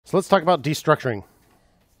So let's talk about destructuring.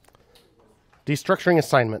 Destructuring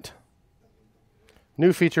assignment.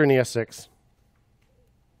 New feature in ES6.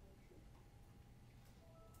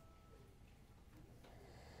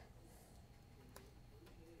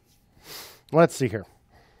 Let's see here.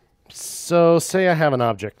 So say I have an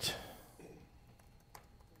object.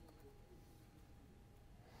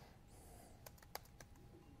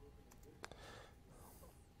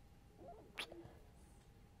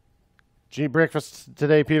 Did you eat breakfast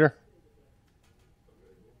today, Peter?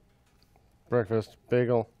 Breakfast,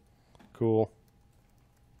 bagel, cool.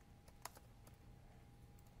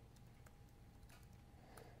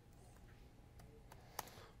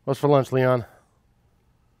 What's for lunch, Leon?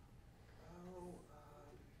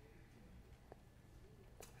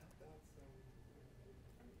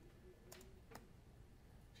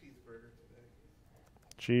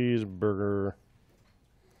 Cheeseburger.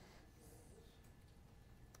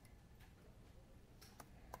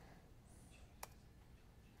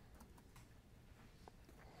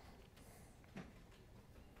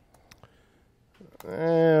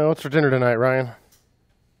 What's for dinner tonight, Ryan?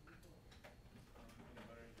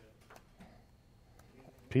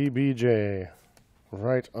 PBJ.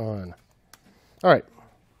 Right on. All right.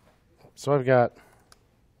 So I've got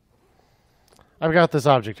this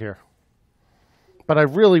object here. But I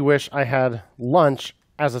really wish I had lunch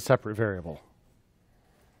as a separate variable.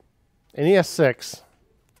 In ES6,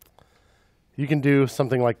 you can do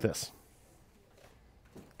something like this.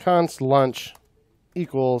 Const lunch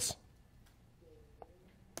equals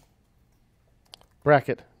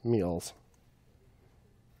bracket meals.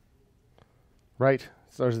 Right?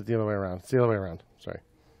 So is it the other way around? It's the other way around. Sorry.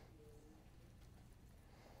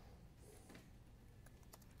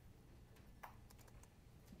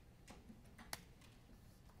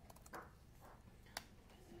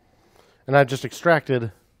 And I've just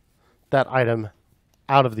extracted that item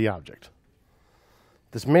out of the object.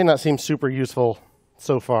 This may not seem super useful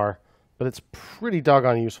so far, but it's pretty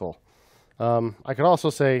doggone useful. I could also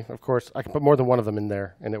say, of course, I can put more than one of them in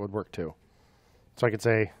there, and it would work too. So I could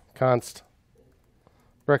say const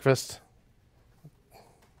breakfast,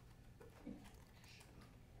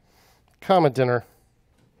 comma dinner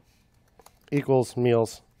equals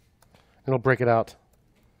meals. It'll break it out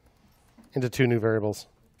into two new variables.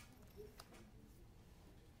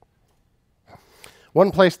 One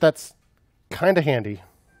place that's kind of handy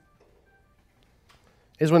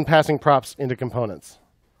is when passing props into components.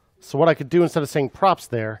 So what I could do instead of saying props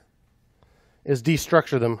there is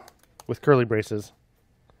destructure them with curly braces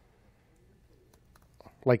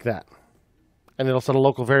like that. And it'll set a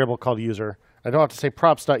local variable called user. I don't have to say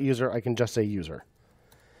props.user, I can just say user.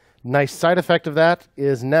 Nice side effect of that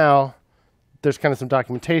is now there's kind of some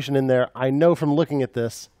documentation in there. I know from looking at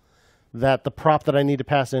this that the prop that I need to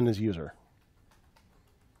pass in is user.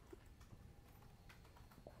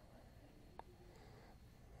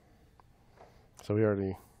 So we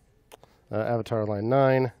already, avatar line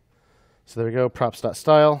 9. So there we go,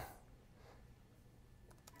 props.style.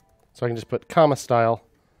 So I can just put comma style,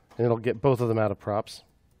 and it'll get both of them out of props.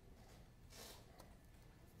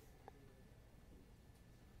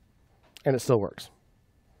 And it still works.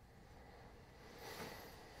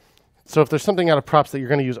 So if there's something out of props that you're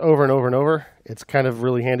going to use over and over and over, it's kind of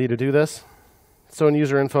really handy to do this. So in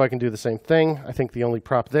user info, I can do the same thing. I think the only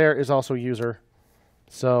prop there is also user.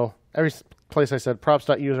 So every place I said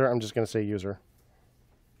props.user, I'm just going to say user.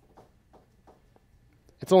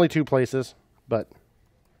 It's only two places, but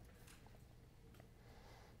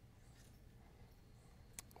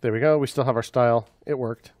there we go. We still have our style. It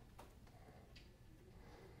worked.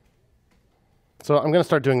 So I'm going to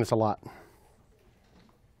start doing this a lot.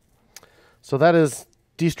 So that is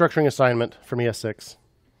destructuring assignment from ES6.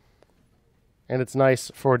 And it's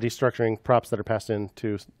nice for destructuring props that are passed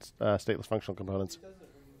into stateless functional components.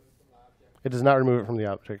 It does not remove it from the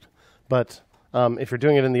object. But if you're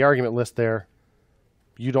doing it in the argument list there,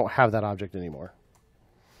 you don't have that object anymore.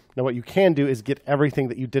 Now what you can do is get everything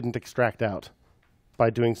that you didn't extract out by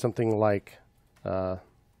doing something like that.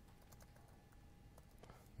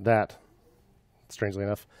 Strangely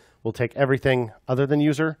enough, we'll take everything other than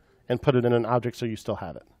user and put it in an object so you still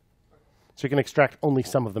have it. So you can extract only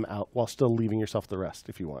some of them out while still leaving yourself the rest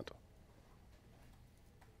if you want.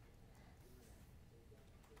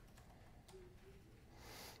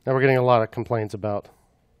 Now we're getting a lot of complaints about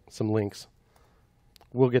some links.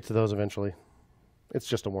 We'll get to those eventually. It's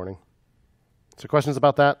just a warning. So questions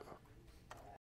about that?